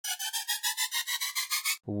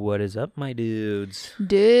What is up, my dudes?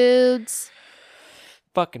 Dudes.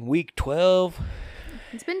 Fucking week 12.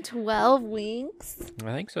 It's been 12 weeks.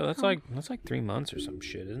 I think so. That's like 3 months or some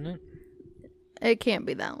shit, isn't it? It can't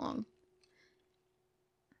be that long.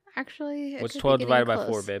 Actually, What's 12 divided by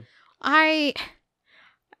 4, babe? I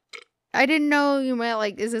didn't know you meant,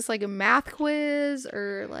 like, is this like a math quiz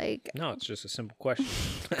or like... No, it's just a simple question.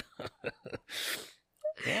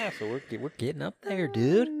 Yeah, so we're getting up there,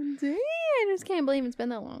 dude. Dang, I just can't believe it's been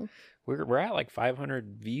that long. We're at like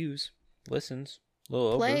 500 views, listens, a little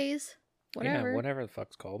over. Plays, whatever. Yeah, whatever the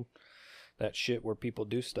fuck's called. That shit where people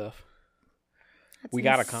do stuff. That's we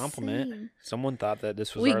got a insane. compliment. Someone thought that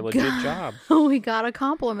this was our legit job. We got a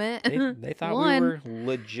compliment. They thought we were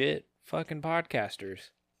legit fucking podcasters.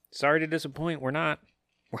 Sorry to disappoint. We're not.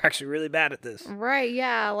 We're actually really bad at this. Right,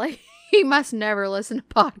 yeah. Like, he must never listen to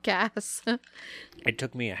podcasts. It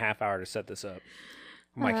took me a half hour to set this up.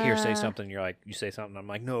 I'm like, here, say something. You're like, you say something. I'm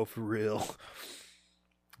like, no, for real.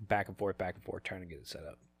 Back and forth, trying to get it set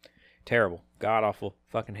up. Terrible. God awful.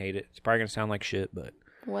 Fucking hate it. It's probably going to sound like shit, but...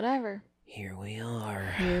 Whatever. Here we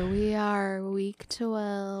are. Here we are, week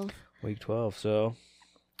 12. Week 12. So,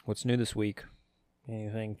 what's new this week?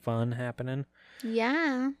 Anything fun happening?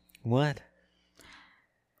 Yeah. What?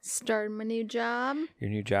 Starting my new job. Your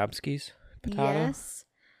new job skis? Potato? Yes.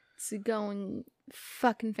 It's going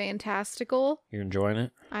fucking fantastical. You're enjoying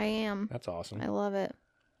it? I am. That's awesome. I love it.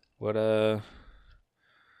 What do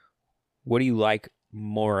you like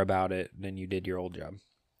more about it than you did your old job?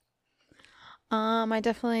 I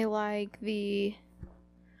definitely like the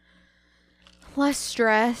less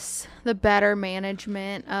stress, the better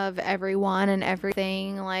management of everyone and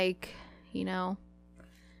everything. Like, you know,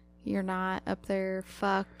 you're not up there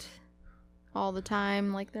fucked all the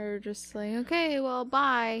time. Like, they're just like, okay, well,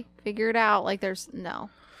 bye. Figure it out. Like, there's no.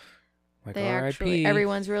 Like, They R.I.P. actually,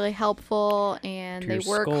 everyone's really helpful and they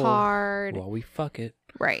work hard. Well, we fuck it.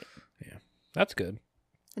 Right. Yeah. That's good.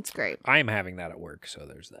 It's great. I am having that at work, so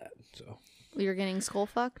there's that. So You're getting skull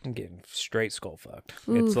fucked? I'm getting straight skull fucked.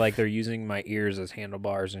 Oof. It's like they're using my ears as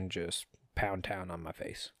handlebars and just pound town on my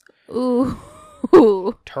face. Ooh.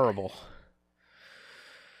 Terrible.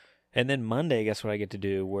 And then Monday, guess what I get to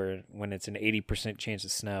do when it's an 80% chance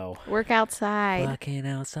of snow? Work outside. Fucking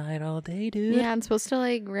outside all day, dude. Yeah, it's supposed to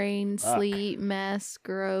like rain, Fuck. sleet, mess,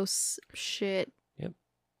 gross shit. Yep.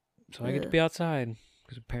 So I get to be outside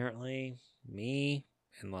because apparently me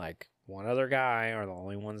and like one other guy are the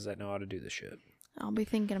only ones that know how to do this shit. I'll be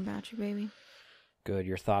thinking about you, baby. Good.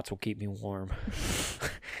 Your thoughts will keep me warm.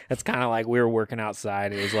 That's kind of like we were working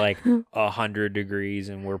outside. It was like 100 degrees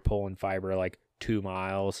and we're pulling fiber like 2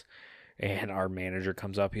 miles. And our manager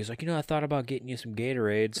comes up. He's like, I thought about getting you some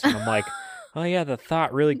Gatorades. And I'm like, oh, yeah, the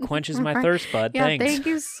thought really quenches my thirst, bud. Yeah, Thanks. thank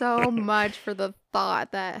you so much for the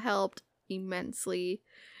thought. That helped immensely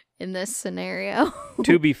in this scenario.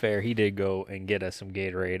 To be fair, he did go and get us some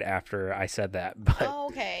Gatorade after I said that. But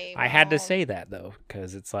Okay. I had to say that, though,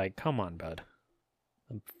 because it's like, come on, bud.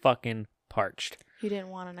 I'm fucking parched. You didn't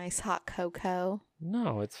want a nice hot cocoa?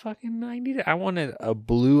 No, it's fucking, I wanted a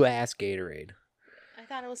blue-ass Gatorade. I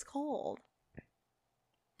thought it was cold.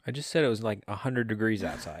 I just said it was like 100 degrees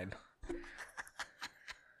outside.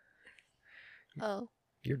 Oh.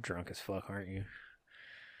 You're drunk as fuck, aren't you?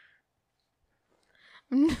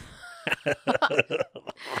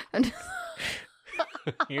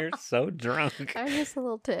 You're so drunk. I'm just a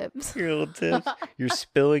little tips. You're a little tips. You're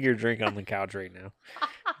spilling your drink on the couch right now.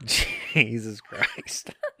 Jesus Christ.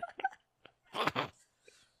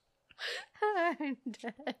 I'm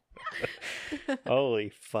dead.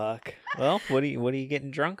 Holy fuck. Well, what are you getting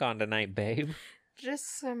drunk on tonight, babe?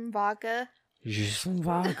 Just some vodka. Just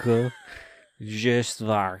vodka. Just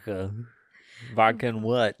vodka. Vodka and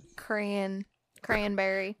what?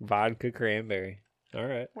 Cranberry. Vodka cranberry. All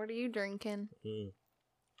right. What are you drinking?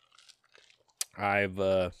 I've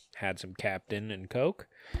had some Captain and Coke,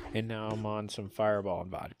 and now I'm on some Fireball and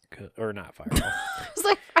vodka. Or not Fireball. It's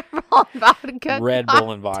like Fireball and vodka. Red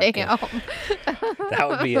Bull and vodka. Damn. That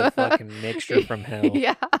would be a fucking mixture from hell.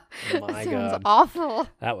 Yeah. My Sounds God. awful.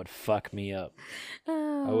 That would fuck me up.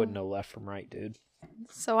 I wouldn't know left from right, dude.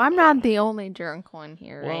 So I'm not the only drunk one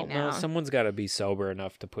here Well, right now. no, someone's got to be sober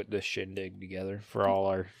enough to put this shindig together for all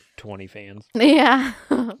our 20 fans. Yeah.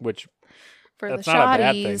 Which, For that's the not a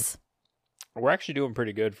bad thing. shotties. We're actually doing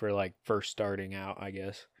pretty good for like first starting out, I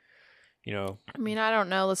guess. I mean, I don't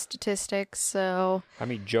know the statistics, so. I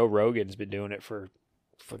mean, Joe Rogan's been doing it for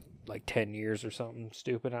like 10 years or something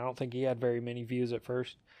stupid. I don't think he had very many views at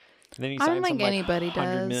first. And then he I don't signed some think anybody like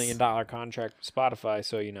 $100 does. million contract with Spotify.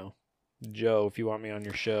 So, Joe, if you want me on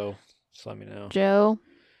your show, just let me know. Joe.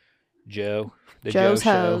 Joe. The Joe's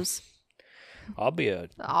Joe Show. Hose. I'll be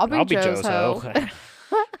Joe's hoe.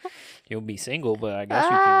 You'll be single, but I guess you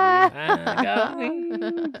can be. I got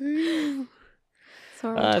me.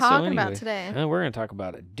 So what we're talking about today. We're going to talk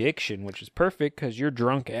about addiction, which is perfect because your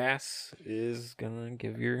drunk ass is going to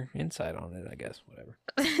give your insight on it, I guess. Whatever.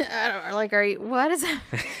 I don't know. Like, what is that?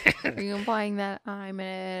 Are you implying that I'm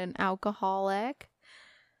an alcoholic?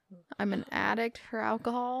 I'm an addict for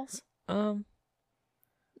alcohols? Not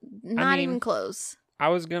even close. I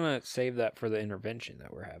was going to save that for the intervention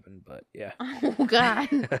that we're having, but yeah. Oh, God.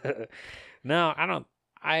 No, I don't.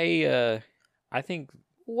 I think...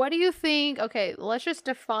 What do you think? Okay, let's just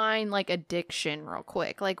define like addiction real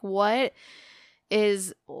quick. Like, what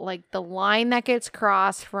is like the line that gets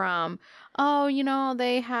crossed from, oh, you know,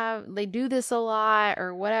 they do this a lot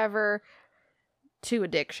or whatever, to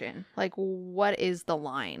addiction? Like, what is the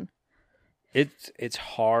line? It's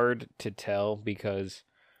hard to tell because...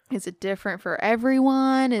 Is it different for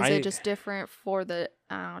everyone? Is it just different for the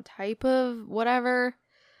type of whatever?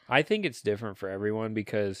 I think it's different for everyone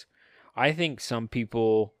because I think some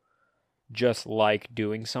people just like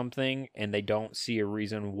doing something and they don't see a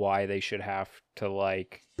reason why they should have to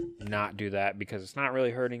like not do that because it's not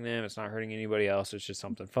really hurting them. It's not hurting anybody else. It's just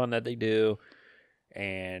something fun that they do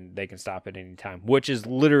and they can stop at any time, which is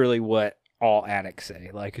literally what all addicts say.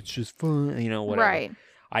 Like, it's just fun, you know, whatever. Right.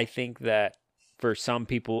 I think that for some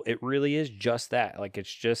people, it really is just that. Like,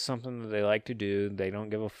 it's just something that they like to do. They don't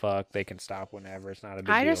give a fuck. They can stop whenever. It's not a big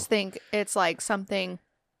deal. I just think it's like something...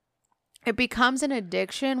 It becomes an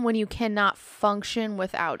addiction when you cannot function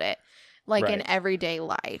without it. Like in everyday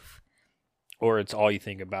life. Or it's all you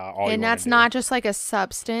think about. And that's not just like a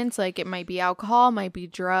substance. Like, it might be alcohol, it might be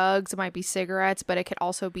drugs, it might be cigarettes, but it could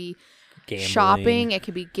also be shopping, it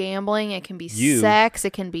could be gambling, it can be sex,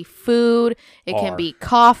 it can be food, it can be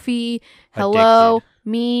coffee. Hello,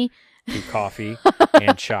 me. To coffee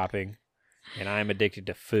and shopping. And I'm addicted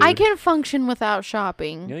to food. I can function without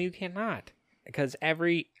shopping. No, you cannot. Because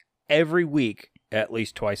every week, at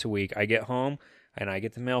least twice a week, I get home and I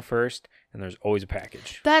get the mail first, and there's always a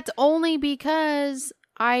package. That's only because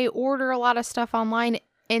I order a lot of stuff online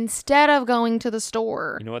instead of going to the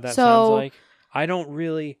store. You know what that sounds like? I don't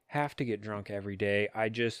really have to get drunk every day. I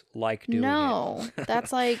just like doing it. No,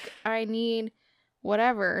 that's like I need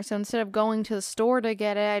whatever. So instead of going to the store to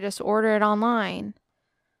get it, I just order it online.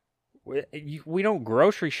 We don't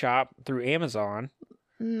grocery shop through Amazon.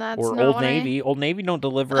 That's or not Old Navy. Old Navy don't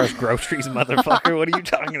deliver us groceries, motherfucker. What are you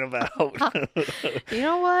talking about? You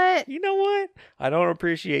know what? You know what? I don't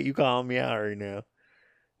appreciate you calling me out right now.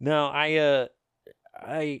 No, I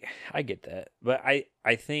get that. But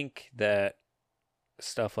I think that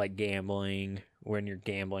stuff like gambling, when you're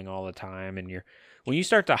gambling all the time and when you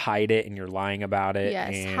start to hide it and you're lying about it.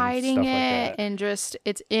 Yes, and hiding stuff it like that, and just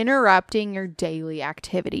it's interrupting your daily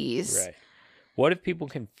activities. Right. What if people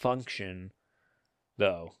can function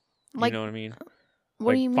though? Like, you know what I mean?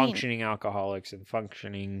 What do you mean? Functioning alcoholics and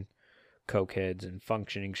functioning cokeheads and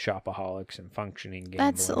functioning shopaholics and functioning gambling.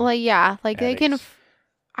 That's like, yeah, like addicts. They can,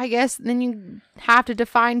 I guess then you have to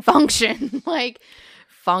define function. Like,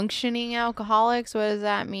 functioning alcoholics, what does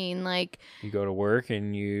that mean? Like, you go to work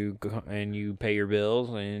and you pay your bills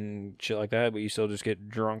and shit like that, but you still just get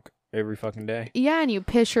drunk every fucking day. Yeah, and you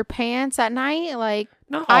piss your pants at night. Like,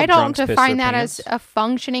 no, I don't define that as a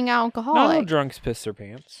functioning alcoholic. No drunks piss their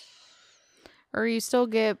pants. Or you still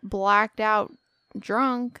get blacked out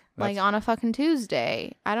drunk, like on a fucking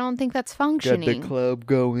Tuesday. I don't think that's functioning. Got the club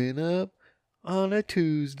going up on a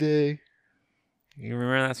Tuesday. You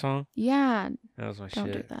remember that song? Yeah. That was my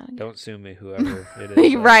don't shit. Do that. Don't sue me, whoever it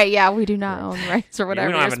is. Right, yeah, we do not own rights or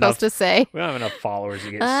whatever you're supposed to say. We don't have enough followers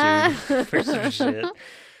to get sued for some shit.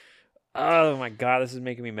 Oh my god, this is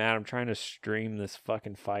making me mad. I'm trying to stream this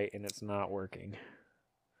fucking fight and it's not working.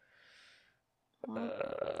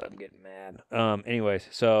 I'm getting mad. Anyways,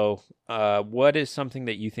 so what is something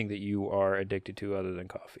that you think that you are addicted to other than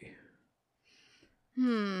coffee?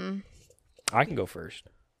 I can go first.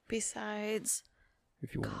 Besides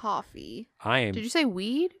if you want. Coffee. I am. Did you say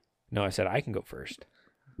weed? No, I said I can go first.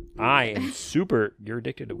 I am super. You're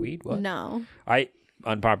addicted to weed? What? No.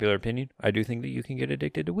 Unpopular opinion. I do think that you can get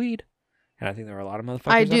addicted to weed. And I think there are a lot of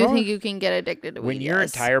motherfuckers I do think you can get addicted to weed. When your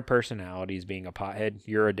entire personality is being a pothead,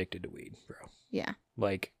 you're addicted to weed, bro. Yeah.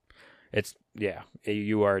 Like,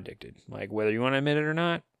 you are addicted. Like, whether you want to admit it or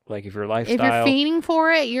not, like, if your lifestyle... If you're fiending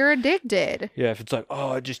for it, you're addicted. Yeah, if it's like,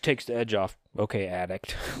 oh, it just takes the edge off. Okay,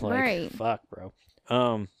 addict. Like, right. Fuck, bro.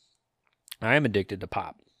 I am addicted to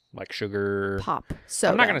pop. Like, sugar. Pop.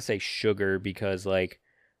 Soda. I'm not going to say sugar because, like,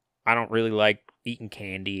 I don't really like eating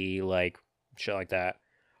candy, like, shit like that.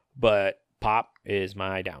 But pop is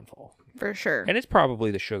my downfall. For sure. And it's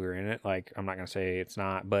probably the sugar in it. Like, I'm not going to say it's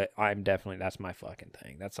not, but that's my fucking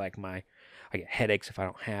thing. That's like I get headaches if I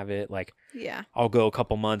don't have it. Like, Yeah. I'll go a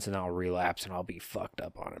couple months and I'll relapse and I'll be fucked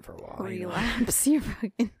up on it for a while. Relapse. You're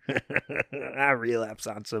fucking. I relapse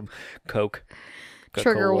on some Coke.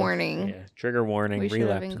 Trigger Coca-Cola. warning. Yeah, trigger warning. We should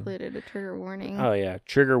have relapse. included a trigger warning. Oh, yeah.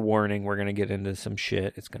 Trigger warning. We're going to get into some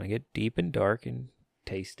shit. It's going to get deep and dark and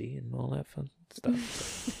tasty and all that fun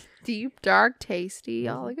stuff. Deep, dark, tasty,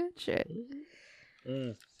 all the good shit.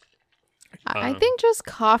 Mm. I think just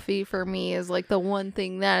coffee for me is like the one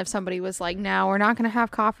thing that if somebody was like, no, we're not going to have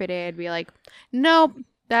coffee today, I'd be like, nope,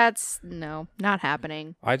 not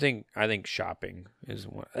happening. I think shopping is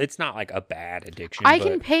one. It's not like a bad addiction. I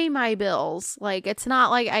can pay my bills. Like, it's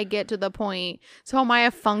not like I get to the point. So am I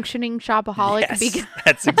a functioning shopaholic? Yes, because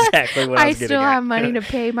that's exactly what I was getting still at. have money to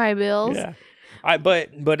pay my bills. Yeah.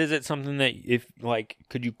 But is it something that if like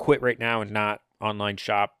could you quit right now and not online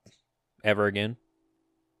shop ever again?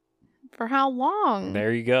 For how long?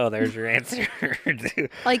 There you go. There's your answer.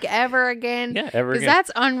 Like ever again? Yeah, ever Because again.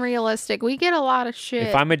 that's unrealistic. We get a lot of shit.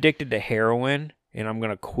 If I'm addicted to heroin and I'm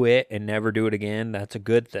gonna quit and never do it again, that's a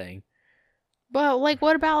good thing. But like,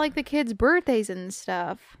 what about like the kids' birthdays and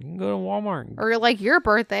stuff? You can go to Walmart. Or like your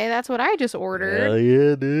birthday? That's what I just ordered. Hell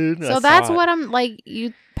yeah, dude. So that's what I'm like.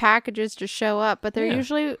 You packages just show up, but they're Yeah.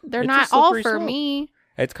 usually they're It's a not all slippery for slope. me.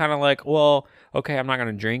 It's kind of like, well, okay, I'm not going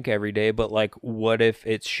to drink every day, but like, what if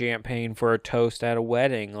it's champagne for a toast at a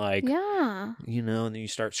wedding? Like, Yeah. you know, and then you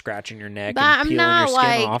start scratching your neck But and I'm peeling not your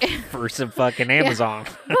skin like- off for some fucking Amazon.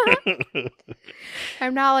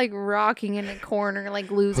 I'm not like rocking in a corner,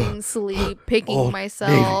 like losing sleep, picking Oh,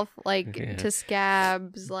 myself like Yeah. to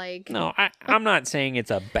scabs. Like, No, I'm not saying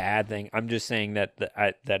it's a bad thing. I'm just saying that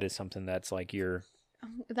that is something that's like your.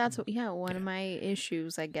 that's one of my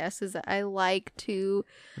issues, I guess, is that I like to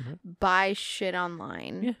Mhm. buy shit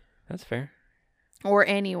online Yeah. That's fair. or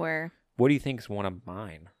anywhere What do you think is one of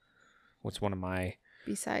mine? What's one of my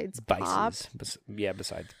besides pop. vices?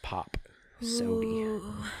 Besides pop, sody.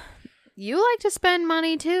 Ooh. You like to spend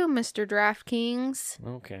money too, Mr. DraftKings.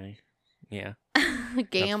 Okay. Yeah.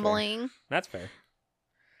 Gambling. That's fair.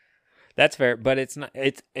 That's fair, but it's not.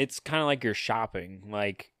 It's kind of like you're shopping.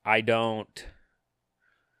 Like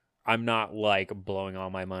I'm not like blowing all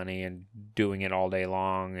my money and doing it all day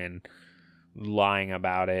long and lying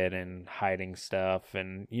about it and hiding stuff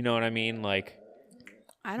and you know what I mean. Like,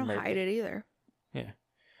 I don't Maybe. hide it either.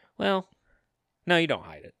 well, no, you don't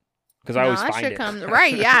hide it because I always that find shit it. comes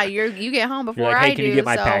right. Yeah, you get home before You're like, hey, I can do, you get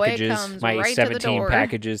my so packages? it comes My right to the 17 door.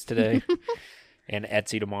 packages today, and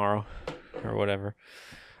Etsy tomorrow, or whatever.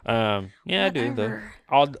 Yeah, I do though. Whatever.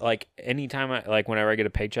 I'll like anytime whenever I get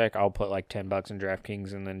a paycheck, I'll put like $10 in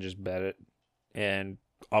DraftKings and then just bet it, and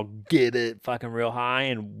I'll get it fucking real high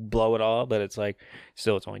and blow it all. But it's like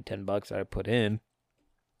still, it's only $10 that I put in.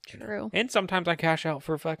 True. And sometimes I cash out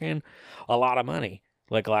for fucking a lot of money.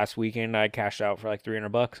 Like last weekend, I cashed out for like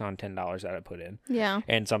 $300 on $10 that I put in. Yeah.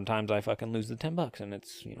 And sometimes I fucking lose the $10, and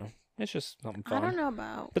it's it's just something fun. I don't know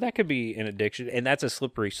about. But that could be an addiction, and that's a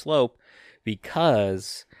slippery slope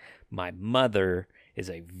because my mother is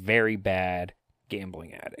a very bad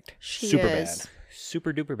gambling addict. She Super is. bad.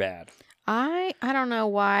 Super duper bad. I don't know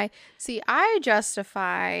why. See, I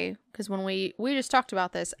justify because when we just talked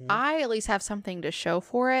about this, I at least have something to show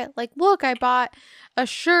for it. Like, look, I bought a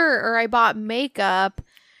shirt or I bought makeup,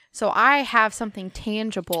 so I have something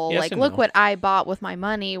tangible. Yes like, and look no. what I bought with my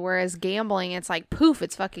money. Whereas gambling, it's like poof,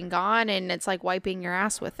 it's fucking gone, and it's like wiping your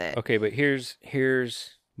ass with it. Okay, but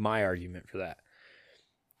here's my argument for that.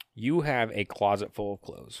 You have a closet full of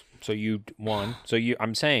clothes. So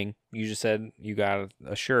I'm saying you just said you got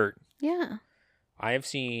a shirt. Yeah. I have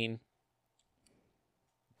seen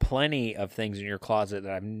plenty of things in your closet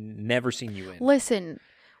that I've never seen you in. Listen,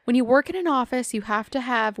 when you work in an office, you have to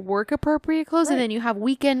have work appropriate clothes, and Right. then you have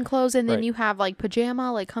weekend clothes, and then Right. you have like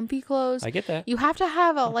pajama, like comfy clothes. I get that. You have to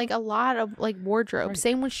have a lot of like wardrobe. Right.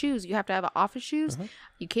 Same with shoes. You have to have office shoes. Uh-huh.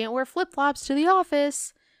 You can't wear flip flops to the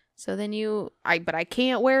office. So then but I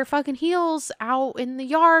can't wear fucking heels out in the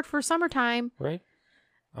yard for summertime. Right?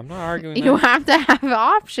 I'm not arguing You that. have to have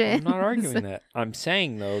options. I'm not arguing that. I'm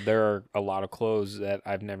saying, though, there are a lot of clothes that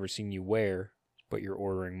I've never seen you wear, but you're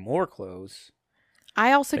ordering more clothes.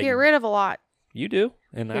 I also That get you- rid of a lot You do,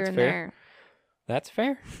 and here that's and fair. there. That's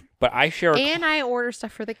fair. But I share And I order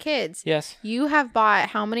stuff for the kids. Yes. You have bought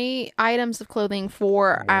how many items of clothing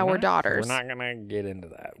for our daughters? We're not going to get into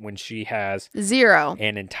that. When she has 0.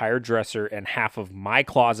 an entire dresser and half of my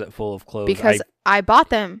closet full of clothes, Because I bought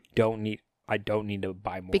them I don't need to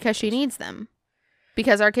buy more. because she clothes. needs them.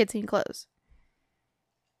 Because our kids need clothes.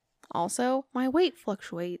 Also, my weight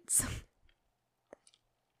fluctuates.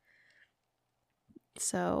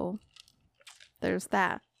 So there's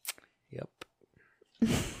that. Yep.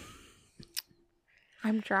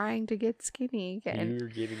 I'm trying to get skinny again. You're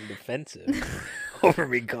getting defensive over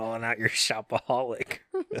me calling out your shopaholic.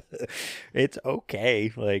 It's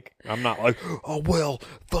okay. Like, I'm not like, oh, well,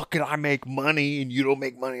 fucking I make money and you don't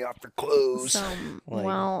make money off your clothes. So, Like,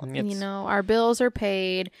 well, it's- you know, our bills are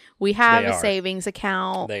paid. We have They a are. savings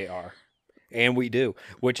account. They are. And we do,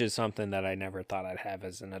 which is something that I never thought I'd have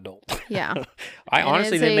as an adult. Yeah. I And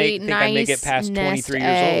honestly it's didn't a think I'd make it nice past nest 23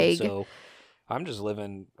 egg. years old. So I'm just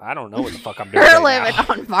living, I don't know what the fuck I'm doing. We're right living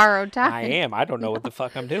now. on borrowed time. I am. I don't know what the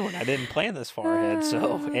fuck I'm doing. I didn't plan this far ahead.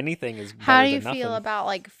 So anything is better How do you than feel nothing. about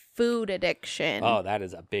like food addiction? Oh, that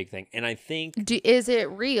is a big thing. And I think Is it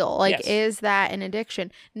real? Like, Yes. is that an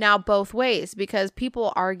addiction? Now, both ways, because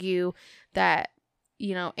people argue that,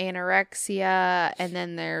 you know, anorexia and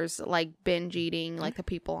then there's like binge eating, like the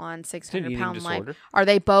people on it's an 600 eating pound life. disorder. Are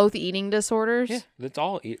they both eating disorders? Yeah, that's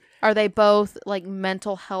all. Are they both like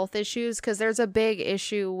mental health issues? Because there's a big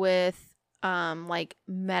issue with like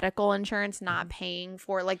medical insurance not paying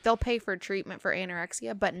for, like, they'll pay for treatment for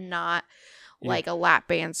anorexia, but not Yeah. like a lap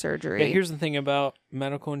band surgery. Yeah, here's the thing about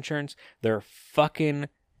medical insurance. They're fucking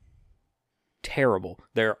terrible.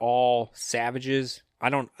 They're all savages.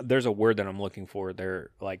 There's a word that I'm looking for. They're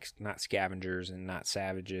like not scavengers and not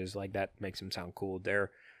savages. Like that makes them sound cool.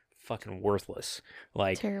 They're fucking worthless.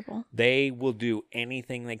 Like Terrible. they will do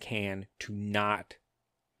anything they can to not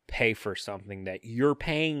pay for something that you're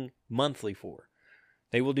paying monthly for.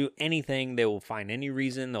 They will do anything. They will find any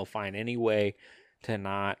reason. They'll find any way to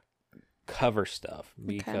not cover stuff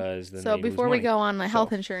because then So they lose before we money. go on a So-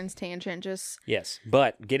 health insurance tangent, just Yes,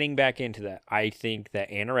 but getting back into that, I think that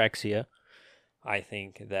anorexia, I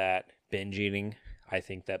think that binge eating, I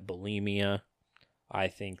think that bulimia, I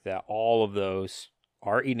think that all of those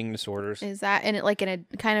are eating disorders. is that in it like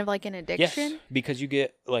kind of like an addiction? Yes, because you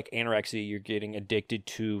get like anorexia, you're getting addicted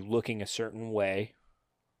to looking a certain way,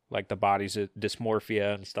 like the body's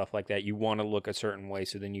dysmorphia and stuff like that. You want to look a certain way,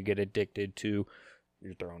 so then you get addicted to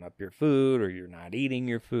you're throwing up your food or you're not eating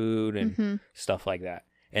your food and Mhm. stuff like that.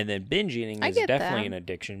 And then binge eating I is get definitely that. an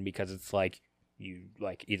addiction because it's like you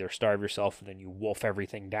like either starve yourself and then you wolf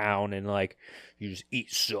everything down and like you just eat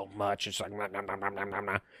so much it's like nah, nah, nah, nah, nah, nah,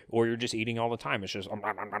 nah. Or you're just eating all the time. It's just nah,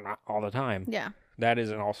 nah, nah, nah, all the time. Yeah. That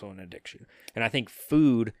is also an addiction. And I think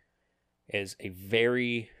food is a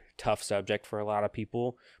very tough subject for a lot of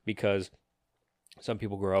people because some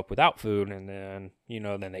people grow up without food and then,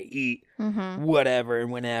 then they eat Mm-hmm. whatever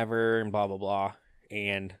and whenever and blah, blah, blah.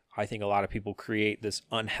 And I think a lot of people create this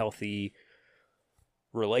unhealthy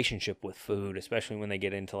relationship with food, especially when they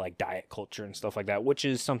get into like diet culture and stuff like that, which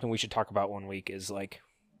is something we should talk about one week is like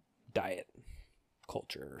diet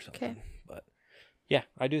culture or something. Okay. But yeah,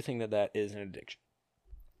 I do think that is an addiction.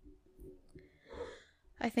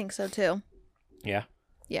 I think so too. Yeah.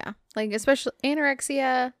 Yeah. Like, especially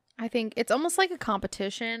anorexia, I think it's almost like a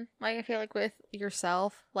competition. Like, I feel like with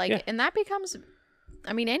yourself. Like, Yeah. and that becomes,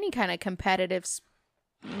 I mean, any kind of competitive,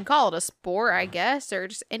 you can call it a sport, I guess, or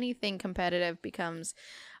just anything competitive becomes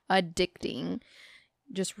addicting.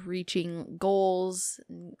 Just reaching goals,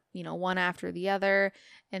 one after the other.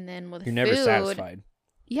 And then with You're never food, satisfied.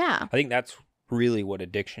 Yeah. I think that's really what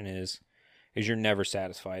addiction is you're never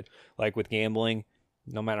satisfied. Like with gambling,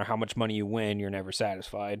 no matter how much money you win, you're never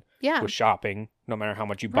satisfied. Yeah. With shopping, no matter how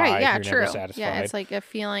much you buy, Right, yeah, you're true. never satisfied. Yeah, it's like a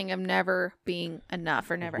feeling of never being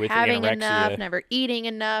enough or never With having anorexia, enough, never eating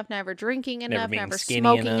enough, never drinking enough, being never skinny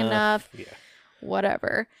smoking enough, Yeah.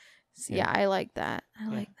 whatever. So, Yeah. yeah, I like that. I Yeah.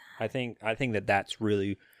 like that. I think that that's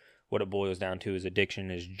really what it boils down to is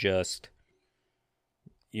addiction is just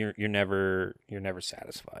you're never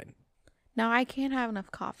satisfied. Now, I can't have enough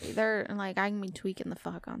coffee. They're like, I can be tweaking the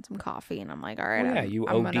fuck on some coffee, and I'm like, all right, Well, yeah, I'm you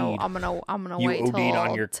gonna You wait OD'd till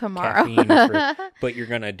on your tomorrow. caffeine but you're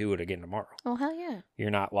going to do it again tomorrow. Oh, hell yeah.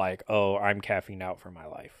 You're not like, "Oh, I'm caffeined out for my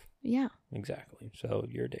life." Yeah. Exactly. So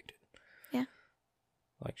you're addicted. Yeah.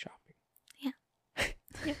 Like shopping.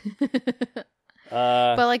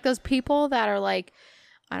 But like those people that are like,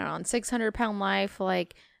 I don't know, on 600-pound life,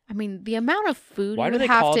 like, I mean, the amount of food Why you do would they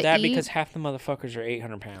have call to it that? eat. Because half the motherfuckers are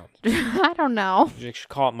 800 pounds. I don't know. You should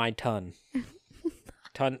call it my ton.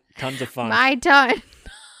 Tons of fun. My ton.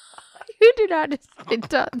 You do not just say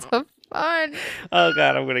tons of fun. Oh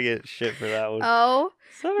God, I'm gonna get shit for that one. Oh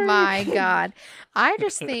Sorry. my God. I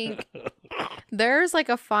just think there's like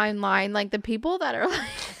a fine line. Like the people that are like,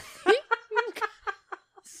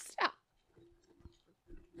 stop.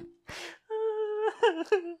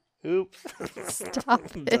 Oops.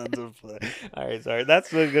 Stop it. Tons of fun. All right, sorry.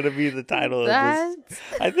 That's going to be the title of this.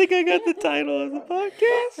 That's I think I got the title of the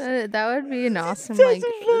podcast. that would be an awesome Tons of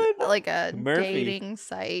fun. like a Murphy. dating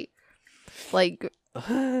site, like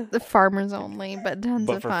the farmers only, but tons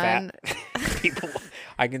But of for fun. fat people.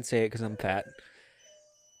 I can say it because I'm fat.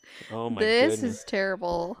 Oh, my This goodness. is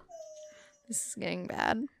terrible. This is getting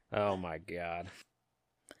bad. Oh, my God.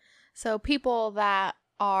 So people that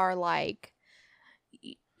are like,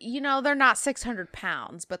 they're not 600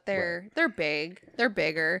 pounds, but they're big. They're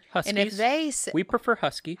bigger. And if Huskies. they We prefer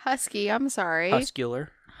husky. husky, I'm sorry, Huskular.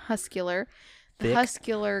 huskular, the Thick.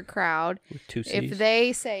 huskular crowd. With two C's. If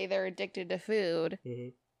they say they're addicted to food,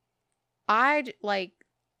 Mhm. I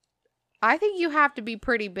think you have to be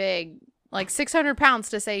pretty big, like 600 pounds,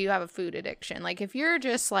 to say you have a food addiction. Like if you're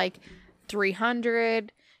just like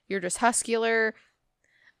 300, you're just huskular.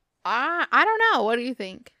 I don't know. What do you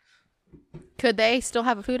think? Could they still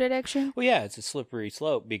have a food addiction? Well, yeah, it's a slippery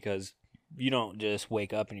slope because you don't just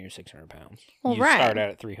wake up and you're 600 pounds. Well, you right. start out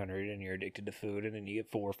at 300 and you're addicted to food, and then you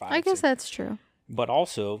get 4 or 5. I guess 6. that's true. But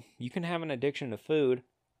also, you can have an addiction to food,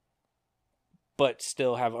 but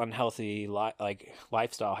still have unhealthy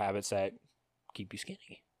lifestyle habits that keep you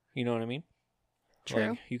skinny. You know what I mean? True.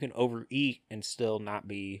 Like, you can overeat and still not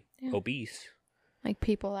be obese. Like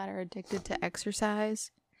people that are addicted to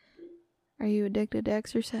exercise. Are you addicted to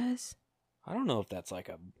exercise? I don't know if that's like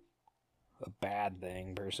a bad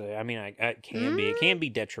thing per se. I mean, it can be. It can be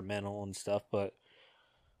detrimental and stuff, but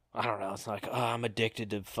I don't know. It's like, oh, I'm addicted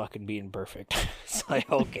to fucking being perfect. It's like,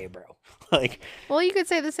 okay, bro. Like, Well, you could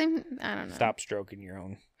say the same. I don't know. stop stroking your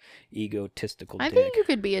own egotistical I dick. think you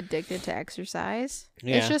could be addicted to exercise.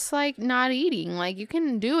 Yeah. It's just like not eating. Like you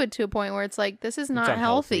can do it to a point where it's like, this is It's not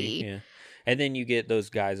unhealthy, healthy. Yeah. And then you get those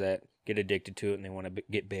guys that get addicted to it and they want to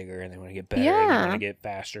get bigger and they want to get better and they Yeah. want to get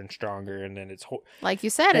faster and stronger, and then it's Like you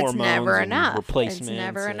said, it's never hormones and enough. It's replacements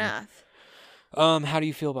never and- enough. How do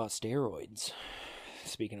you feel about steroids?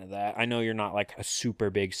 Speaking of that, I know you're not like a super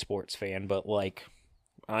big sports fan, but like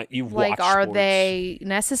you've Like, watched are sports. they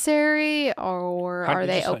necessary or How- are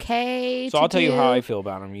they just like- okay? So to I'll tell you how do? I feel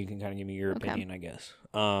about them. You can kind of give me your Okay. opinion, I guess.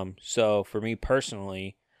 So for me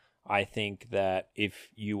personally, I think that if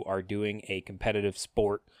you are doing a competitive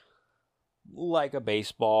sport like a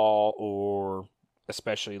baseball or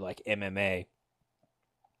especially like MMA,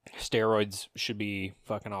 steroids should be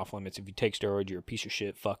fucking off limits. If you take steroids, you're a piece of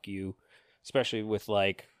shit. Fuck you. Especially with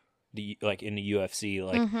like in the UFC,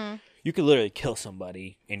 like Mhm. you could literally kill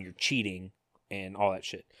somebody and you're cheating and all that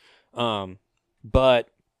shit. But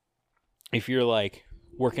if you're like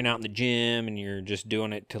working out in the gym and you're just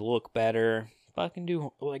doing it to look better, fucking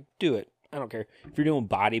do it. I don't care. If you're doing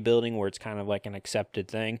bodybuilding where it's kind of like an accepted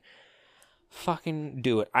thing, fucking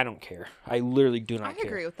do it. I don't care. I literally do not I care.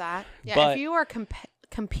 agree with that. Yeah, But- if you are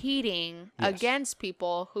competing Yes. against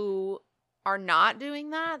people who are not doing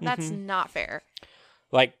that, that's Mhm. not fair.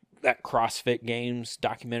 Like that CrossFit Games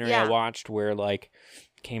documentary I Yeah. watched where like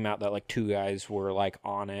came out that like 2 guys were like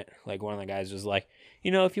on it. Like one of the guys was like,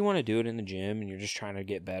 if you want to do it in the gym and you're just trying to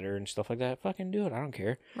get better and stuff like that, fucking do it. I don't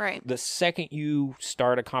care. Right. The second you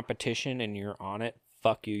start a competition and you're on it,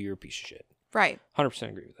 fuck you, you're a piece of shit. Right.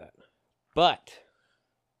 100% agree with that. But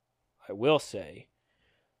I will say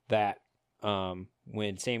that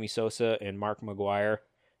when Sammy Sosa and Mark McGwire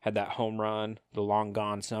had that home run, the long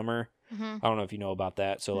gone summer, Mhm. I don't know if you know about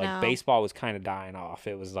that. So like No. baseball was kind of dying off.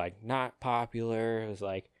 It was like not popular. It was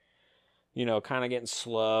like, kind of getting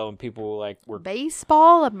slow, and people were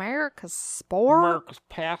Baseball, America's sport. America's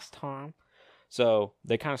pastime. So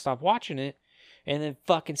they kind of stopped watching it. And then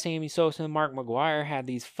fucking Sammy Sosa and Mark McGwire had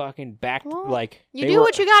these fucking Well, You they do were-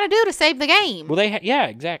 what you got to do to save the game. Well, yeah,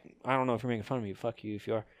 exactly. I don't know if you're making fun of me. Fuck you if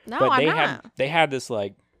you are. no, But I'm they not. had this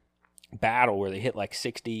like battle where they hit like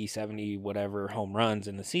 60, 70, whatever home runs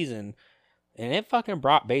in the season, and it fucking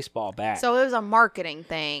brought baseball back. So it was a marketing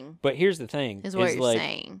thing, But here's the thing: is what you're like,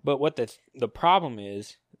 saying. But what the problem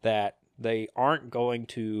is that they aren't going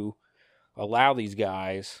to allow these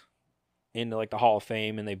guys into like the Hall of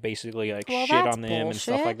Fame, and they basically like Well, shit that's on them and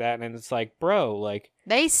stuff bullshit. like that. And it's like, bro, like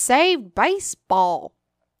They saved baseball.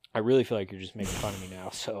 I really feel like you're just making fun of me now.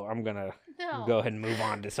 So I'm gonna No. go ahead and move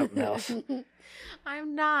on to something else.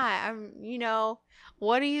 I'm not.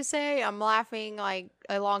 What do you say? I'm laughing like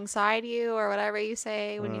alongside you or whatever you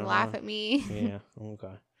say when you laugh at me. Yeah.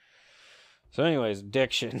 Okay. So, anyways,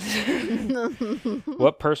 addiction.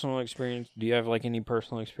 What personal experience do you have? Like any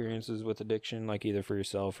personal experiences with addiction, like either for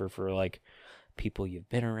yourself or for like people you've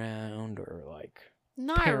been around, or like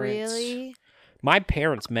Not parents? really. My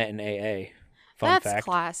parents met in AA. Fun That's fact.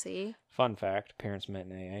 classy. Fun fact. Parents met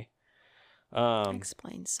in AA. That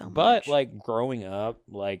explains so much. But like growing up,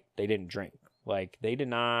 like they didn't drink. Like they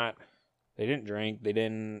didn't drink, they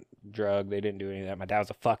didn't drug, they didn't do any of that. My dad was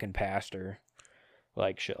a fucking pastor.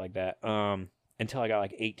 Like shit like that. Until I got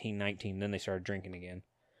like 18, 19, then they started drinking again.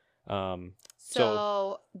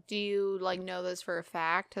 So do you like know this for a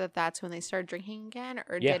fact that that's when they started drinking again,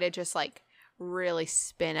 or did it just like really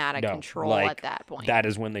spin out of control at that point? That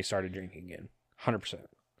is when they started drinking again. 100%.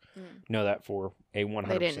 Know that for a 100%.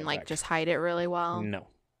 They didn't like just hide it really well. No,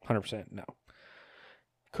 100% no.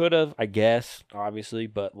 Could have, I guess, obviously,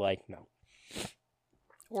 but like no.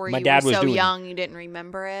 Or my dad was so young you didn't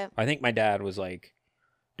remember it. I think my dad was like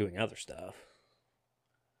doing other stuff.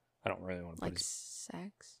 I don't really want to like put his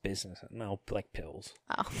sex business. No, like pills.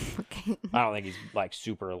 Oh, okay. I don't think he's like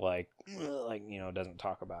super like doesn't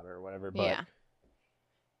talk about it or whatever. But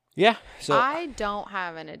yeah. So I don't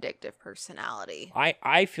have an addictive personality.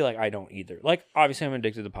 I feel like I don't either. Like obviously I'm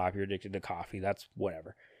addicted to pop. You're addicted to coffee. That's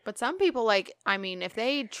whatever. But some people if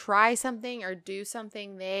they try something or do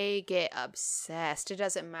something, they get obsessed. It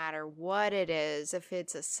doesn't matter what it is. If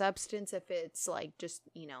it's a substance, if it's like just,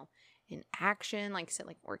 in action, like I said,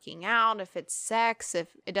 like working out, if it's sex, if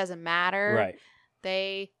it doesn't matter. Right.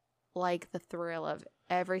 They like the thrill of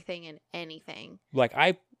everything and anything. Like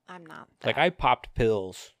I'm not that. Like I popped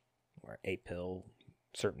pills or a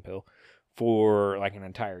certain pill for like an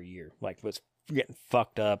entire year. Like was getting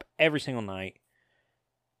fucked up every single night.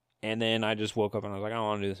 And then I just woke up and I was like, I don't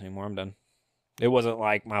want to do this anymore. I'm done. It wasn't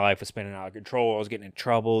like my life was spinning out of control. I was getting in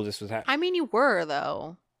trouble. This was happening. I mean, you were,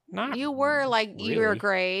 though. You were, like, really. Your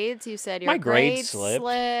grades. You said your grades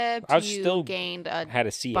slipped. I was still gained had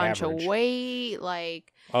a C bunch average. Of weight.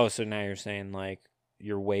 Like. Oh, so now you're saying, like,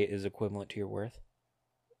 your weight is equivalent to your worth?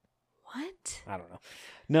 What? I don't know.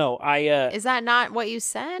 No, is that not what you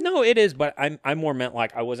said? No, it is, but I more meant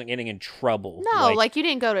like I wasn't getting in trouble. No, like you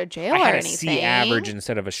didn't go to jail or anything. I had a C average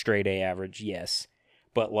instead of a straight A average, yes.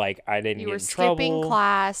 But like I didn't get in trouble. You were skipping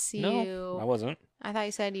class. No, I wasn't. I thought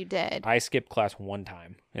you said you did. I skipped class one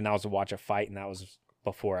time, and that was to watch a fight, and that was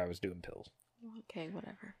before I was doing pills. Okay,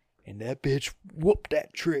 whatever. And that bitch whooped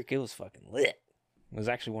that trick. It was fucking lit. It was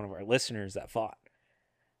actually one of our listeners that fought.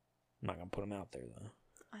 I'm not gonna put him out there though.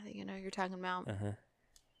 I think you know what you're talking about. Uh-huh.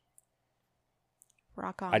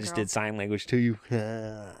 Rock on, I just did sign language to you.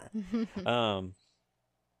 But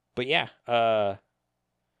yeah. I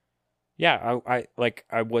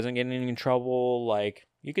wasn't getting in trouble. Like,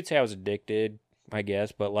 you could say I was addicted, I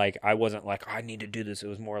guess. But, like, I wasn't like, I need to do this. It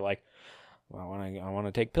was more like, well, I want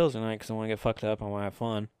to take pills tonight because I want to get fucked up. I want to have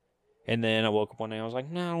fun. And then I woke up one day and I was like,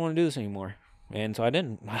 no, I don't want to do this anymore. And so I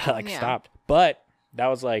didn't. I stopped. But that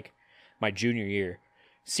was, like, my junior year.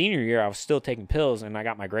 Senior year, I was still taking pills, and I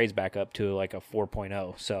got my grades back up to like a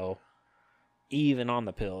 4.0. So even on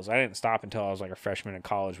the pills, I didn't stop until I was like a freshman in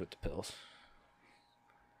college with the pills.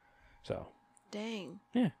 So dang.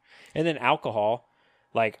 Yeah. And then alcohol,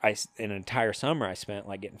 like an entire summer I spent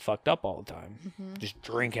like getting fucked up all the time. Just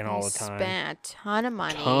drinking all the time. Spent a ton of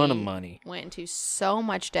money. Went into so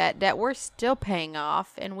much debt we're still paying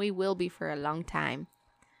off, and we will be for a long time.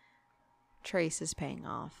 Trace is paying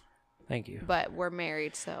off. Thank you. But we're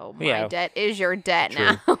married, so my debt is your debt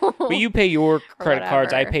now. But you pay your credit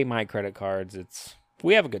cards. I pay my credit cards.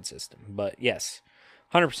 We have a good system. But yes,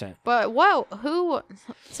 100%. But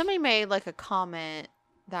somebody made like a comment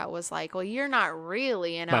that was like, well, you're not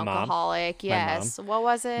really an alcoholic. Yes. What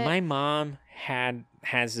was it? My mom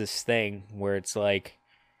has this thing where it's like,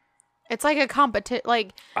 it's like a competition.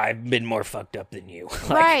 Like, I've been more fucked up than you. Like,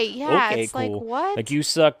 right? Yeah. Okay, it's cool. like, what? Like, you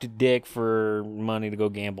sucked dick for money to go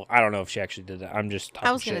gamble. I don't know if she actually did that. I'm just talking shit.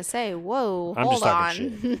 I was gonna say, whoa, I'm hold just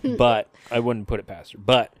talking shit. But I wouldn't put it past her.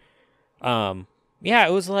 But yeah,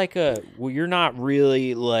 it was like you're not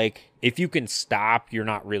really like, if you can stop, you're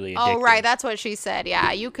not really addicted. Oh, right. That's what she said.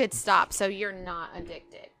 Yeah, you could stop, so you're not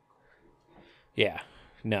addicted. Yeah.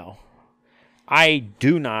 No. I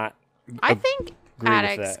do not. I think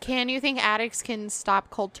addicts. Can you think addicts can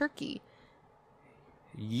stop cold turkey?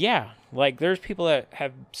 Yeah. Like, there's people that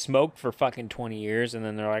have smoked for fucking 20 years, and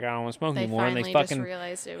then they're like, I don't want to smoke anymore. And they fucking just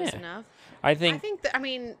realized it was enough. I think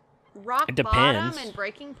rock bottom and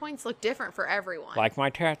breaking points look different for everyone. Like my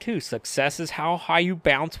tattoo, success is how high you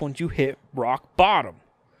bounce once you hit rock bottom.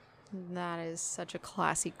 That is such a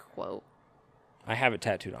classy quote. I have it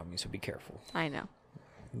tattooed on me, so be careful. I know.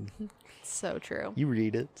 So true. You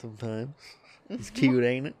read it sometimes. It's cute,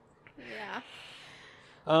 ain't it? Yeah.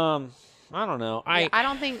 I don't know.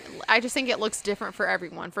 I just think it looks different for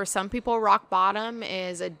everyone. For some people, rock bottom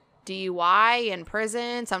is a DUI in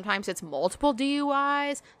prison. Sometimes it's multiple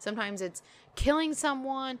DUIs. Sometimes it's killing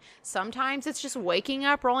someone. Sometimes it's just waking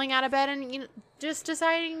up, rolling out of bed, and just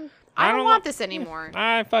deciding I don't want this anymore.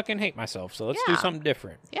 I fucking hate myself, so let's do something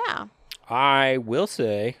different. Yeah. I will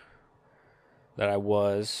say that I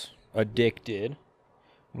was addicted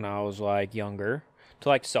when I was like younger to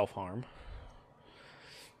like self-harm.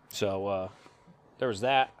 So there was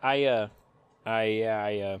that. I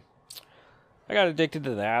got addicted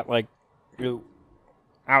to that. Like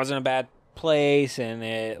I was in a bad place and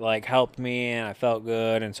it like helped me and I felt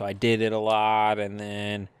good, and so I did it a lot, and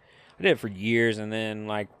then I did it for years, and then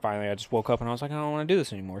like finally I just woke up and I was like, I don't want to do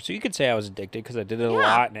this anymore. So you could say I was addicted because I did it a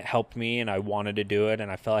lot and it helped me and I wanted to do it and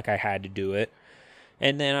I felt like I had to do it.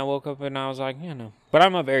 And then I woke up and I was like, no. But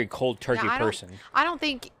I'm a very cold turkey person. I don't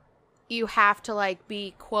think you have to like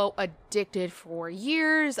be quote addicted for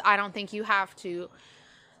years. I don't think you have to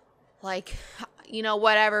like, you know,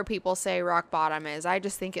 whatever people say rock bottom is. I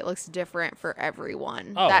just think it looks different for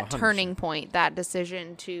everyone. Oh, that 100%. turning point, that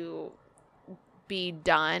decision to be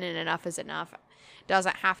done and enough is enough.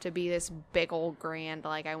 Doesn't have to be this big old grand,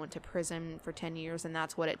 like I went to prison for 10 years and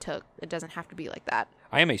that's what it took. It doesn't have to be like that.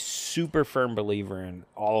 I am a super firm believer in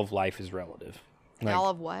all of life is relative. Like, All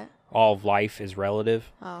of what? all of life is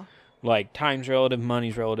relative. Oh. Like time's relative,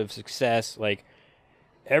 money's relative, success, like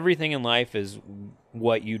everything in life is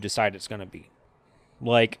what you decide it's going to be.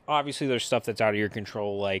 Like obviously there's stuff that's out of your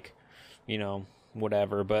control, like, you know,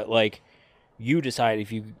 whatever, but like you decide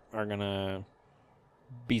if you are going to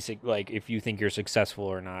be like if you think you're successful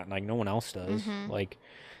or not. Like no one else does. Like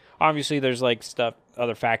obviously there's like stuff,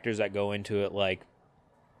 other factors that go into it, like,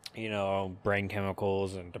 you know, brain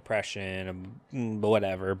chemicals and depression and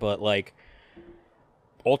whatever, but like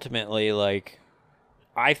ultimately, like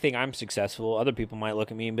I think I'm successful. Other people might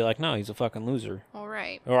look at me and be like, no, he's a fucking loser. All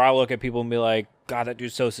right. Or I'll look at people and be like, God, that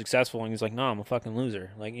dude's so successful, and he's like, no, I'm a fucking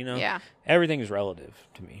loser. Like, you know, everything is relative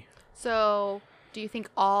to me. So do you think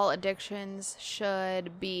all addictions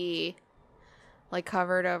should be like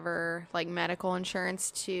covered over like medical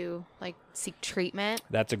insurance to like seek treatment?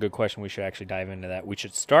 That's a good question. We should actually dive into that. We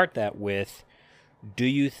should start that with, do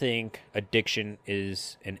you think addiction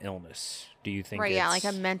is an illness? Do you think like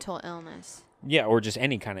a mental illness? Yeah, or just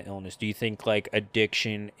any kind of illness. Do you think like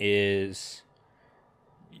addiction is,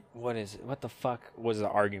 what is it? What the fuck was the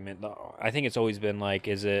argument? I think it's always been like,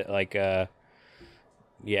 is it like a,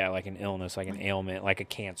 like an illness, like an ailment, like a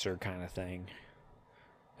cancer kind of thing?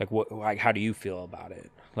 Like what? Like how do you feel about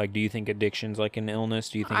it? Like, do you think addiction's like an illness?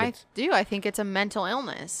 Do you think I do. I think it's a mental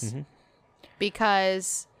illness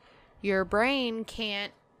because your brain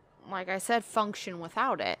can't, like I said, function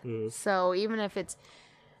without it. So even if it's,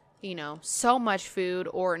 you know, so much food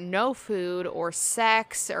or no food or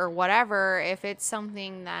sex or whatever, if it's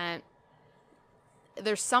something that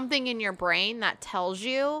there's something in your brain that tells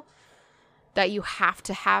you that you have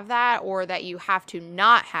to have that or that you have to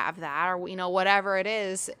not have that or, you know, whatever it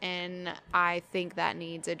is. And I think that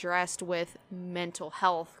needs addressed with mental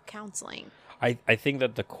health counseling. I think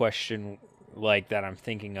that the question like that I'm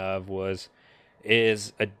thinking of was,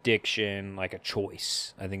 is addiction like a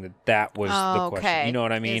choice? I think that was the question. You know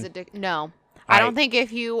what I mean? No. I don't think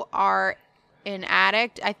if you are an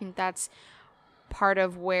addict, I think that's part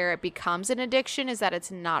of where it becomes an addiction is that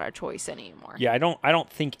it's not a choice anymore. Yeah, I don't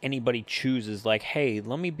think anybody chooses like, hey,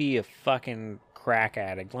 let me be a fucking crack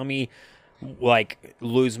addict. Let me like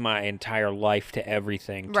lose my entire life to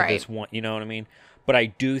everything to this one, you know what I mean? But I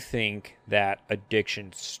do think that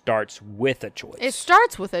addiction starts with a choice. It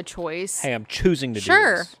starts with a choice. Hey, I'm choosing to do this.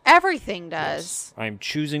 Sure, everything does. Yes. I'm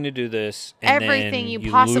choosing to do this. And everything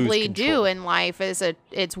you possibly do in life is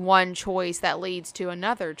it's one choice that leads to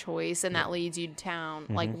another choice, and that leads you down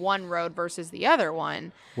like one road versus the other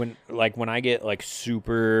one. When I get like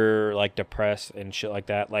super like depressed and shit like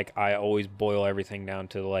that, like I always boil everything down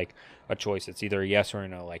to like a choice. It's either a yes or a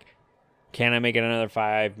no. Like, can I make it another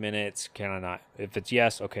 5 minutes? Can I not? If it's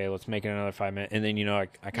yes, okay, let's make it another 5 minutes. And then, you know,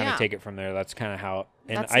 I kind of take it from there. That's kind of how...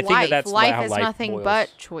 And that's I think that's life how is life nothing boils.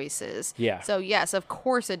 but choices. Yeah. So, yes, of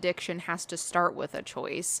course, addiction has to start with a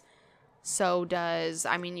choice. So does...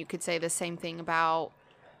 I mean, you could say the same thing about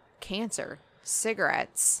cancer.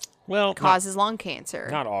 Cigarettes. Well, causes lung cancer.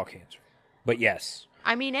 Not all cancer. But yes.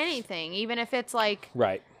 I mean, anything. Even if it's like...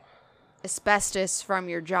 Right. Asbestos from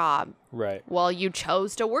your job. Right. Well, you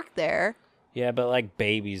chose to work there. Yeah, but like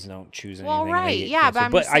babies don't choose anything. Well, right. Yeah, cancer. but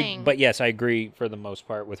I'm just saying. But yes, I agree for the most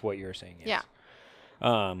part with what you're saying. Yes.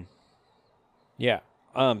 Yeah. Yeah.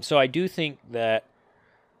 So I do think that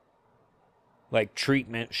like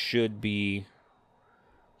treatment should be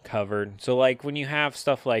covered. So like when you have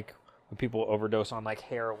stuff like when people overdose on like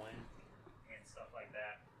heroin and stuff like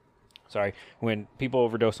that. Sorry, when people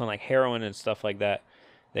overdose on like heroin and stuff like that,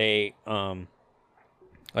 they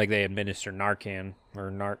Like they administer Narcan or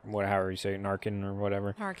however you say it, Narcan or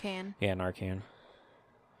whatever. Narcan. Yeah, Narcan.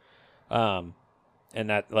 And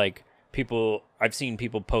that like I've seen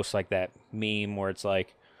people post like that meme where it's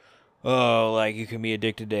like, oh, like you can be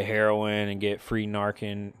addicted to heroin and get free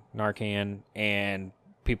Narcan, and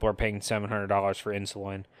people are paying $700 for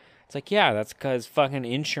insulin. It's like, yeah, that's because fucking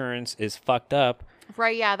insurance is fucked up.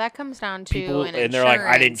 Right, yeah, that comes down to People, and they're like,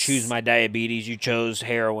 I didn't choose my diabetes, you chose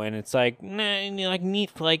heroin. It's like, nah,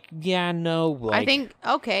 yeah, no. Like, I think,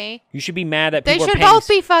 okay. You should be mad that They people should are paying, both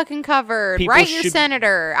be fucking covered. people Write your should-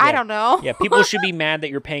 senator. I yeah. don't know. Yeah, people should be mad that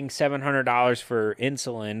you're paying $700 for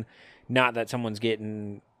insulin, not that someone's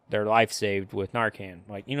getting their life saved with Narcan.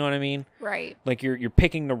 Like, you know what I mean? Right. Like you're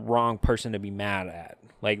picking the wrong person to be mad at.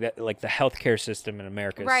 Like that, like the healthcare system in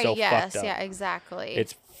America is Right, so yes, fucked up. yeah, exactly.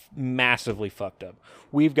 It's massively fucked up.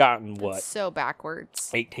 We've gotten It's so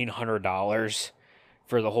backwards. $1,800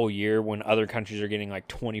 for the whole year when other countries are getting like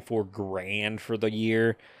 24 grand for the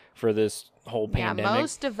year for this whole pandemic. Yeah,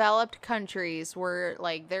 most developed countries were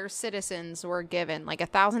like their citizens were given like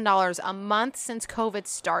 $1,000 a month since COVID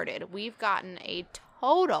started. We've gotten a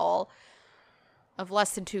total of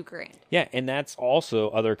less than $2,000. Yeah, and that's also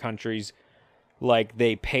other countries, like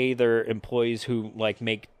they pay their employees who like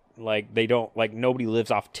make like they don't like nobody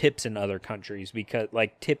lives off tips in other countries because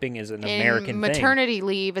like tipping is an American thing. Maternity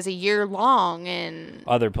leave is a year long in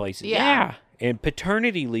Other places, Yeah. and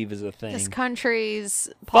paternity leave is a thing. this country's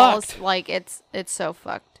Fucked. policy. Like it's so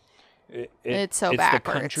fucked. It's so it's backwards.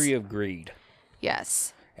 the country of greed.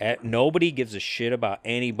 Yes. Nobody gives a shit about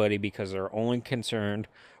anybody because they're only concerned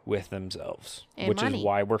with themselves, And which money. is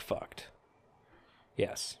why we're fucked.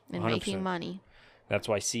 Yes, And 100%. making money. That's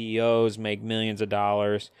why CEOs make millions of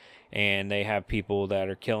dollars, and they have people that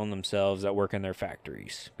are killing themselves that work in their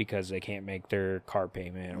factories because they can't make their car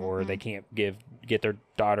payment or they can't get their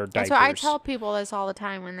daughter diapers. That's why I tell people this all the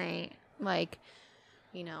time when they like,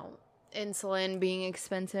 you know, insulin being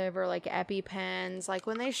expensive or like EpiPens. Like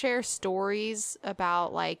when they share stories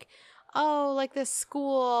about like, oh, like this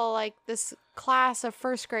school, like this class of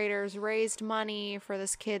first graders raised money for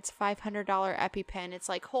this kid's $500 EpiPen. It's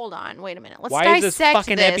like, hold on, wait a minute. Let's why dissect is this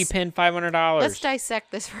fucking this. EpiPen $500? Let's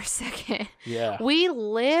dissect this for a second. Yeah. We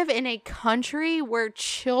live in a country where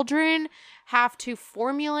children have to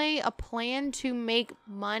formulate a plan to make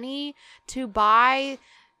money to buy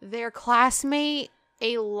their classmate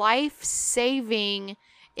a life-saving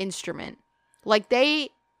instrument. Like they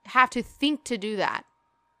have to think to do that.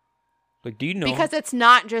 Like, do you know? Because it's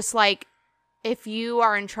not just like, if you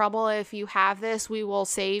are in trouble, if you have this, we will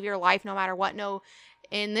save your life no matter what. No,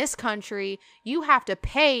 in this country, you have to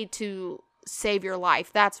pay to save your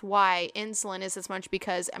life. That's why insulin is as much,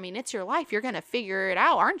 because, I mean, it's your life. You're going to figure it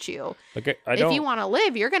out, aren't you? Like, If you want to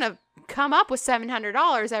live, you're going to come up with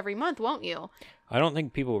 $700 every month, won't you? I don't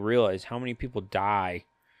think people realize how many people die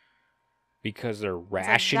because they're It's like,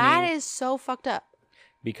 rationing. that is so fucked up.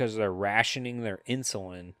 Because they're rationing their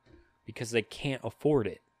insulin because they can't afford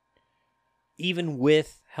it, even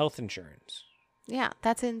with health insurance. Yeah,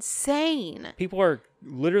 that's insane. People are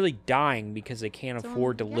literally dying because they can't So,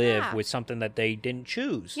 afford to yeah. live with something that they didn't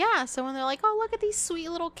choose. Yeah, so when they're like, "Oh, look at these sweet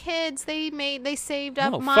little kids. They saved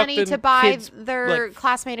up No, fuck money them to buy kids, their like-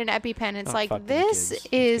 classmate an EpiPen." It's Oh, like, fuck them this kids. Those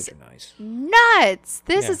is kids are nice. nuts.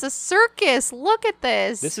 This Yeah. is a circus. Look at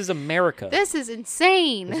this. This is America. This is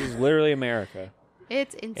insane. This is literally America.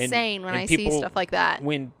 It's insane when and I see people- stuff like that.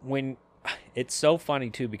 When it's so funny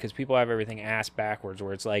too because people have everything ass backwards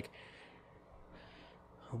where it's like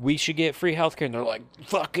we should get free healthcare and they're like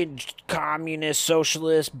fucking communist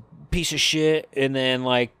socialist piece of shit, and then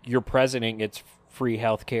like your president gets free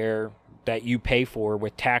healthcare that you pay for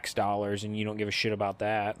with tax dollars and you don't give a shit about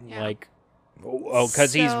that. Yeah. Like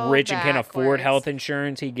because he's So rich and can afford backwards. health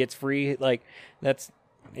insurance, he gets free. Like it's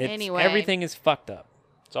Anyway. everything is fucked up.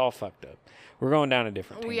 It's all fucked up. We're going down a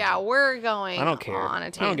different tangent. Yeah, we're going I don't care. on a I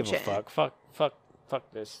tangent. don't give a fuck.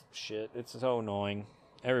 Fuck this shit. It's so annoying.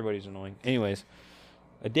 Everybody's annoying. Anyways,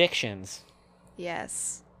 addictions.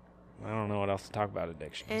 Yes. I don't know what else to talk about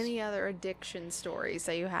addictions. Any other addiction stories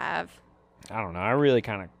that you have? I don't know. I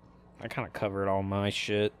kind of covered all my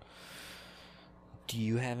shit. Do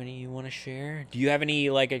you have any you want to share? Do you have any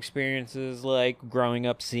like experiences like growing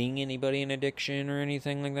up seeing anybody in addiction or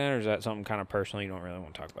anything like that, or is that something kind of personal you don't really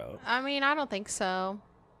want to talk about? I mean, I don't think so.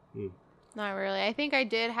 Not really. I think I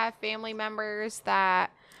did have family members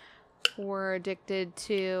that were addicted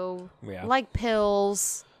to Yeah. like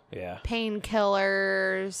pills, Yeah.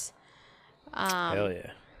 painkillers. Hell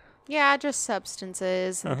yeah. Yeah, just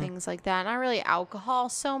substances and Uh-huh. things like that. Not really alcohol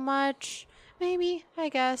so much. Maybe, I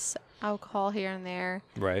guess, alcohol here and there.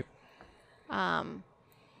 Right.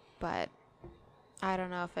 But I don't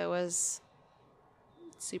know if it was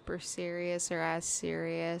super serious or as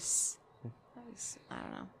serious. I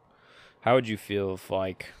don't know. How would you feel if,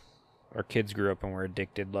 like, our kids grew up and were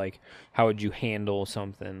addicted? Like, how would you handle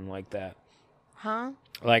something like that? Huh?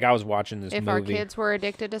 Like, I was watching this If movie. our kids were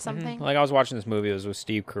addicted to something? Like, I was watching this movie. It was with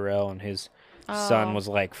Steve Carell, and his son Oh. was,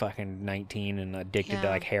 like, fucking 19 and addicted to, Yeah.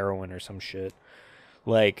 like, heroin or some shit.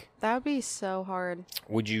 Like, That would be so hard.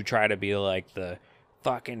 would you try to be, like, the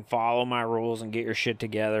fucking follow my rules and get your shit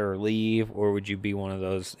together or leave? Or would you be one of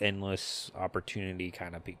those endless opportunity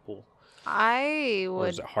kind of people? I Or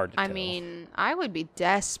is would. it hard to I tell? mean, I would be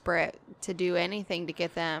desperate to do anything to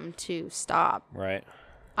get them to stop. Right?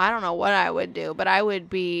 I don't know what I would do, but I would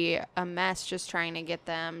be a mess just trying to get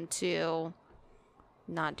them to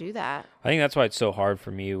not do that. I think that's why it's so hard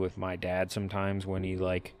for me with my dad sometimes when he,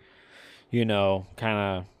 like, you know, kind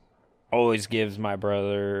of always gives one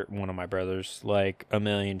of my brothers, like, a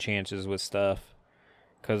million chances with stuff.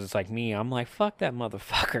 Because it's like me, I'm like, fuck that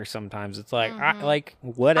motherfucker sometimes. It's like,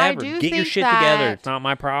 whatever. do Get your think shit together. that- It's not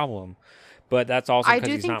my problem. But that's also I because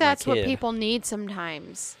do he's think not that's my what kid. people need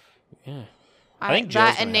sometimes. Yeah. I think Joe's that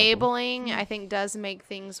gonna help 'em. enabling, I think, does make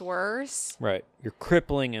things worse. Right. You're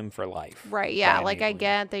crippling him for life. Right, yeah. by Like, I enabling.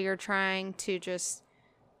 get that you're trying to just,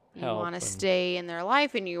 you Help want to and- stay in their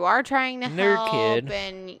life and you are trying to And they're a help. kid.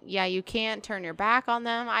 And, yeah, you can't turn your back on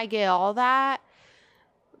them. I get all that.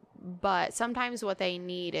 But sometimes what they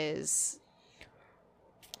need is,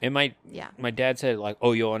 And my yeah. dad said, like,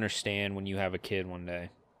 oh, you'll understand when you have a kid one day.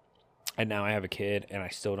 And now I have a kid, and I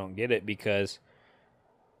still don't get it because,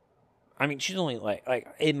 I mean, she's only, like,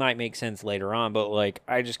 it might make sense later on, but, like,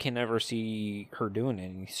 I just can never see her doing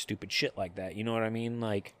any stupid shit like that. You know what I mean?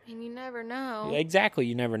 Like, And you never know. exactly,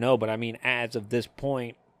 you never know. But, I mean, as of this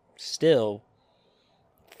point, still,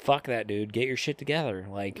 fuck that dude. Get your shit together.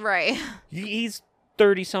 Like, Right. he's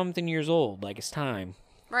 30-something years old. Like, it's time.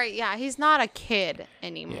 Right, yeah. He's not a kid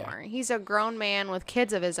anymore. He's a grown man with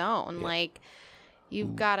kids of his own. Yeah. Like,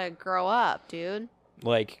 you've got to grow up, dude.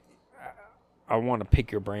 Like, I want to pick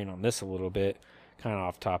your brain on this a little bit, kind of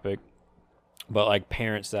off topic, but, like,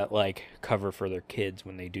 parents that, like, cover for their kids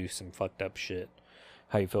when they do some fucked up shit.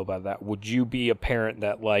 How you feel about that? Would you be a parent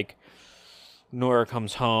that, like, Nora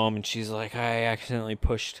comes home and she's like, I accidentally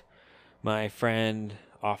pushed my friend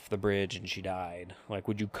off the bridge and she died? Like,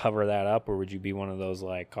 would you cover that up, or would you be one of those,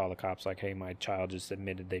 like, call the cops, like, hey, my child just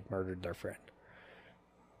admitted they murdered their friend?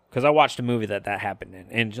 Because I watched a movie that happened in,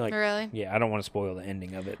 and, like, Really? yeah, I don't want to spoil the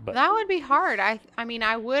ending of it, but That would be hard. I mean,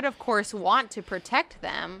 I would, of course, want to protect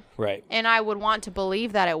them. right. And I would want to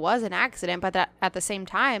believe that it was an accident. But that at the same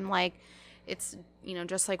time, like, it's, you know,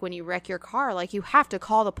 just like when you wreck your car, like, you have to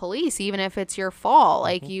call the police, even if it's your fault.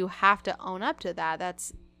 Like, you have to own up to that.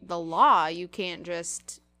 That's the law. You can't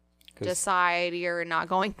just 'Cause- decide you're not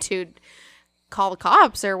going to call the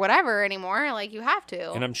cops or whatever anymore. Like, you have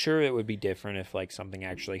to. And I'm sure it would be different if, like, something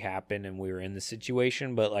actually happened and we were in the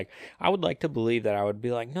situation. But, like, I would like to believe that I would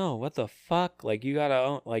be like, no, what the fuck? Like, you gotta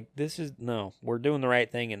own, like, we're doing the right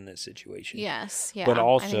thing in this situation. Yes. Yeah. But I think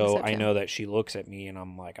also, so, I too. know that she looks at me and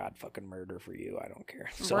I'm like, I'd fucking murder for you. I don't care.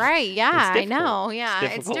 So, Right. Yeah. I difficult. know. Yeah.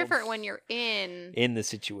 It's difficult. different when you're in. in the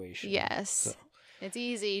situation. Yes. So, It's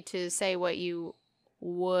easy to say what you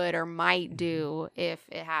would or might do Mm-hmm. if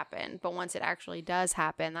it happened. But once it actually does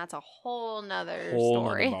happen, that's a whole nother whole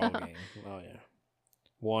story. nother ballgame. Oh, yeah.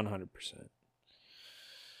 100%.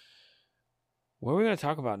 What are we going to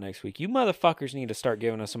talk about next week? You motherfuckers need to start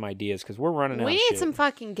giving us some ideas because we're running out We of need shit. some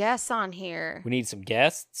fucking guests on here. We need some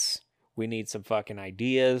guests. We need some fucking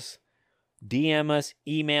ideas. DM us,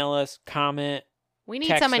 email us, comment, We need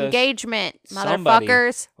text some us. engagement, Somebody.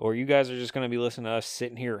 motherfuckers. or you guys are just going to be listening to us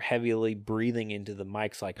sitting here heavily breathing into the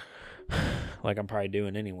mics like I'm probably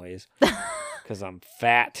doing anyways because I'm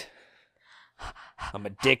fat. I'm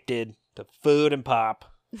addicted to food and pop.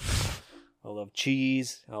 I love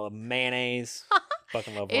cheese. I love mayonnaise.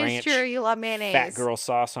 Fucking love It's ranch. true, you love mayonnaise. Fat girl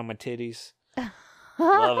sauce on my titties.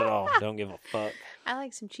 Love it all. Don't give a fuck. I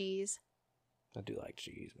like some cheese. I do like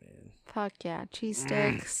cheese, man. Fuck yeah, cheese Mm.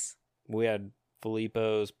 sticks. We had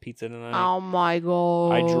Filippo's pizza tonight. Oh my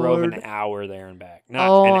god. I drove an hour there and back. Not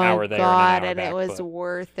oh an my hour there god, and an hour and back, it was but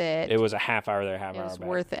worth it. it was a half hour there, half It hour was back.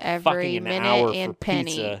 worth Fucking every an minute hour and for penny.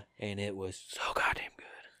 pizza, and it was so goddamn good.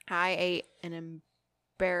 I ate an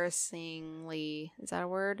embarrassingly, is that a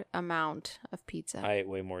word? Amount of pizza. I ate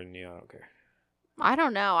way more than you. I don't care. I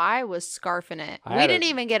don't know. I was scarfing it. I We had didn't a-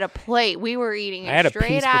 even get a plate. We were eating I had it a straight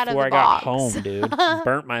piece out of before the I box. got home, dude.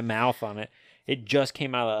 Burnt my mouth on it. It just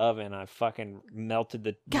came out of the oven. I fucking melted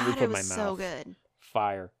the God, roof it of my was mouth. so good.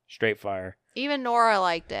 Fire. Straight fire. Even Nora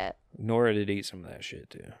liked it. Nora did eat some of that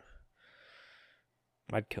shit, too.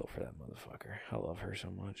 I'd kill for that motherfucker. I love her so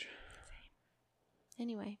much.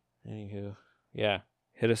 Anyway. Anywho, yeah,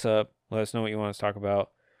 hit us up. Let us know what you want us to talk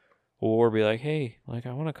about. Or be like, hey, like,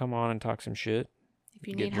 I want to come on and talk some shit. If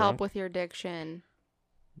you Get need help drunk. with your addiction,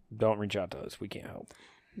 Don't reach out to us. We can't help.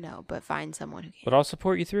 no, but find someone who can. But I'll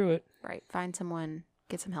support you through it. Right. Find someone,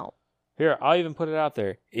 get some help. Here, I'll even put it out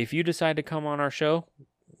there. If you decide to come on our show,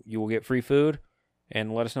 you will get free food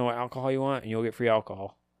and let us know what alcohol you want and you'll get free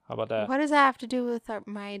alcohol. How about that? What does that have to do with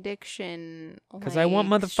my addiction? Because I want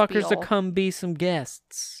motherfuckers to spiel? come be some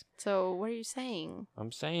guests. So, what are you saying?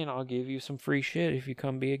 I'm saying I'll give you some free shit if you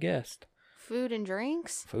come be a guest. Food and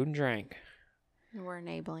drinks? Food and drink. We're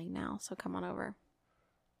enabling now, so come on over.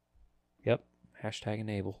 Yep. Hashtag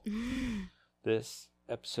enable. This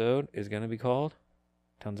episode is going to be called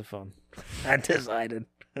Tons of Fun. I decided.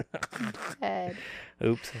 Dead.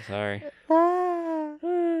 Oops. Sorry.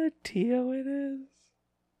 T.O. it is.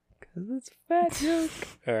 Because it's a fat joke.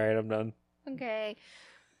 All right, I'm done. Okay.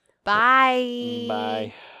 Bye.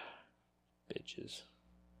 Bye. Bitches.